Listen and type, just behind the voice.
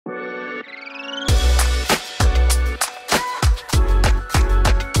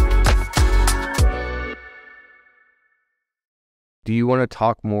do you want to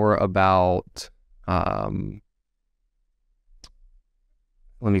talk more about, let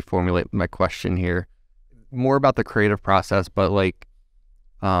me formulate my question here, more about the creative process, but like,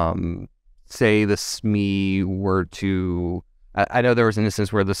 say the SME were to, I know there was an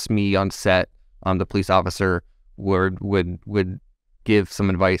instance where the SME on set, the police officer would give some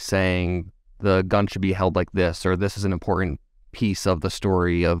advice saying the gun should be held like this, or this is an important piece of the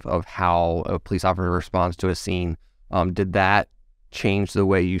story of how a police officer responds to a scene. Did that change the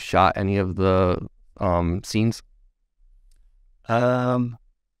way you shot any of the scenes?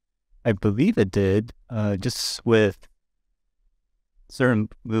 I believe it did, just with certain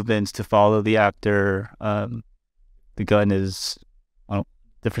movements to follow the actor. The gun is on a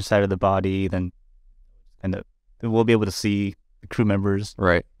different side of the body, then we'll be able to see the crew members.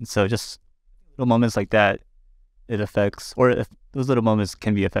 Right. And so just little moments like that, it affects, or if those little moments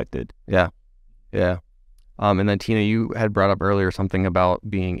can be affected. Yeah. Yeah. And then Tina, you had brought up earlier something about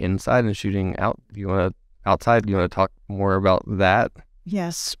being inside and shooting outside. Do you want to talk more about that?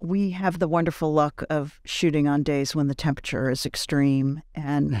 Yes, we have the wonderful luck of shooting on days when the temperature is extreme.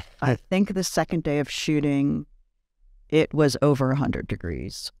 And I think the second day of shooting, it was over 100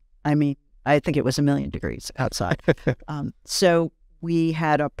 degrees. I mean, I think it was 1,000,000 degrees outside. So we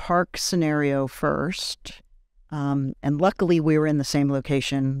had a park scenario first. And luckily we were in the same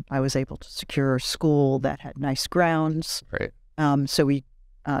location. I was able to secure a school that had nice grounds. Right. So we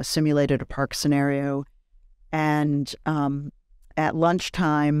simulated a park scenario. And at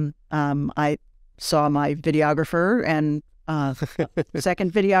lunchtime, I saw my videographer and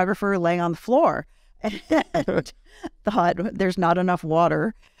second videographer laying on the floor and thought there's not enough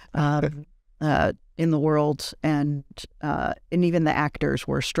water in the world, and even the actors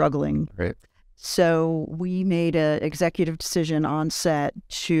were struggling. Right. So we made an executive decision on set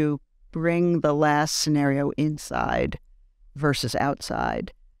to bring the last scenario inside versus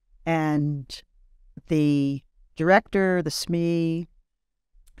outside. And the director, the SME,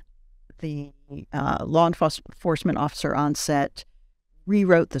 the law enforcement officer on set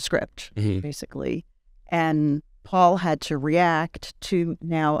rewrote the script, basically. And Paul had to react to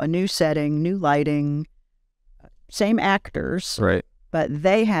now a new setting, new lighting, same actors. Right. But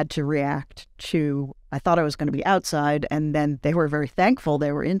they had to react to, I thought I was going to be outside, and then they were very thankful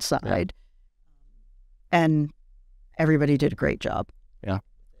they were inside. Yeah. And everybody did a great job. Yeah.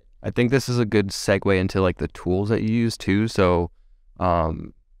 I think this is a good segue into like the tools that you use too. So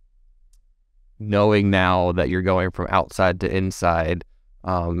knowing now that you're going from outside to inside,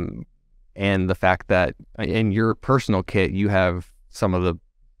 and the fact that in your personal kit, you have some of the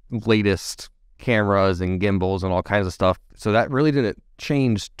latest cameras and gimbals and all kinds of stuff. So that really didn't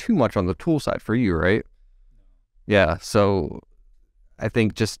change too much on the tool side for you, right? Yeah. So I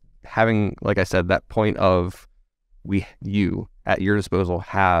think just having, like I said, that point of you at your disposal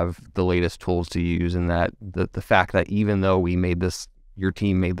have the latest tools to use, and that the fact that even though your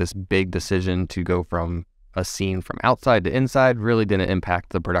team made this big decision to go from a scene from outside to inside really didn't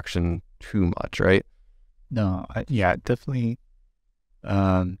impact the production too much, right? No, yeah, definitely.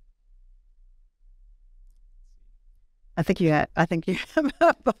 I think you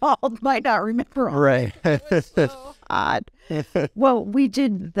Paul might not remember. Right. So odd. Well, we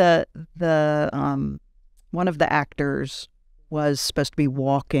did the one of the actors was supposed to be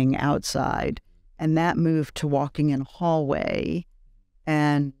walking outside, and that moved to walking in a hallway.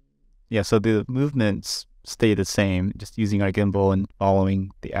 And yeah, so the movements stay the same, just using our gimbal and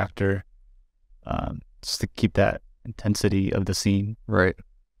following the actor, just to keep that intensity of the scene. Right.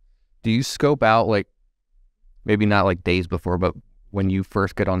 Do you scope out, like, maybe not like days before, but when you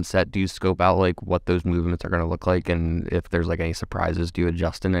first get on set, do you scope out like what those movements are going to look like, and if there's like any surprises, do you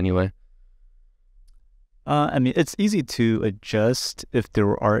adjust in any way? I mean, it's easy to adjust if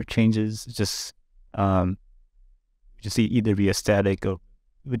there are changes. Just either be a static, or it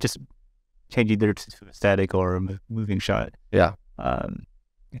would just change either to a static or a moving shot. Yeah. And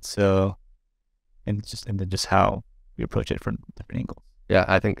then just how we approach it from different angles. Yeah,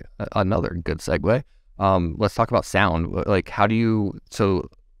 I think another good segue. Let's talk about sound. Like, so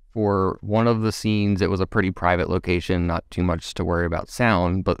for one of the scenes, it was a pretty private location, not too much to worry about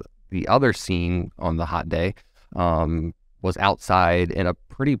sound, but the other scene on the hot day was outside in a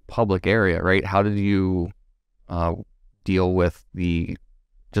pretty public area, right? How did you deal with the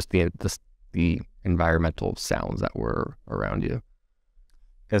environmental sounds that were around you?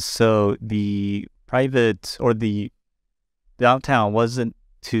 Yes, so the private, or the downtown, wasn't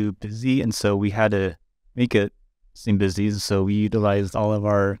too busy, and so we had to make it seem busy. So we utilized all of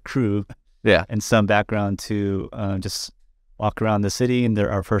our crew, and some background to just walk around the city, and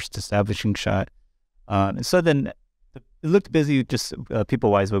they're our first establishing shot. And so then it looked busy just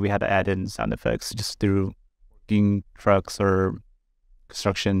people-wise, but we had to add in sound effects just through working trucks or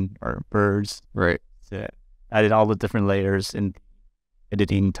construction or birds. Right. So added all the different layers in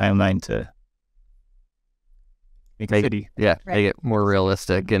editing timeline to make a city. Yeah, Right. make it more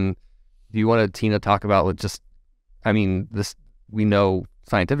realistic. And do you want to, Tina, talk about with just, I mean, this, we know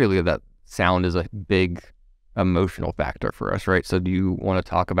scientifically that sound is a big emotional factor for us, right? So do you want to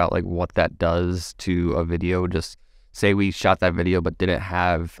talk about like what that does to a video? Just say we shot that video but didn't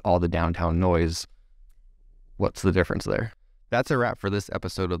have all the downtown noise. What's the difference there? That's a wrap for this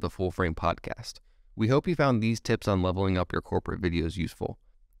episode of the Full Frame Podcast. We hope you found these tips on leveling up your corporate videos useful.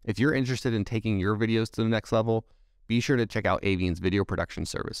 If you're interested in taking your videos to the next level, be sure to check out AVIAN's video production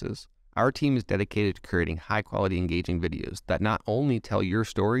services. Our team is dedicated to creating high-quality, engaging videos that not only tell your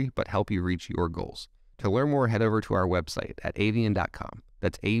story, but help you reach your goals. To learn more, head over to our website at avian.com.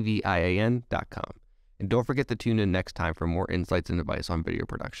 That's avian.com. And don't forget to tune in next time for more insights and advice on video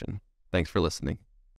production. Thanks for listening.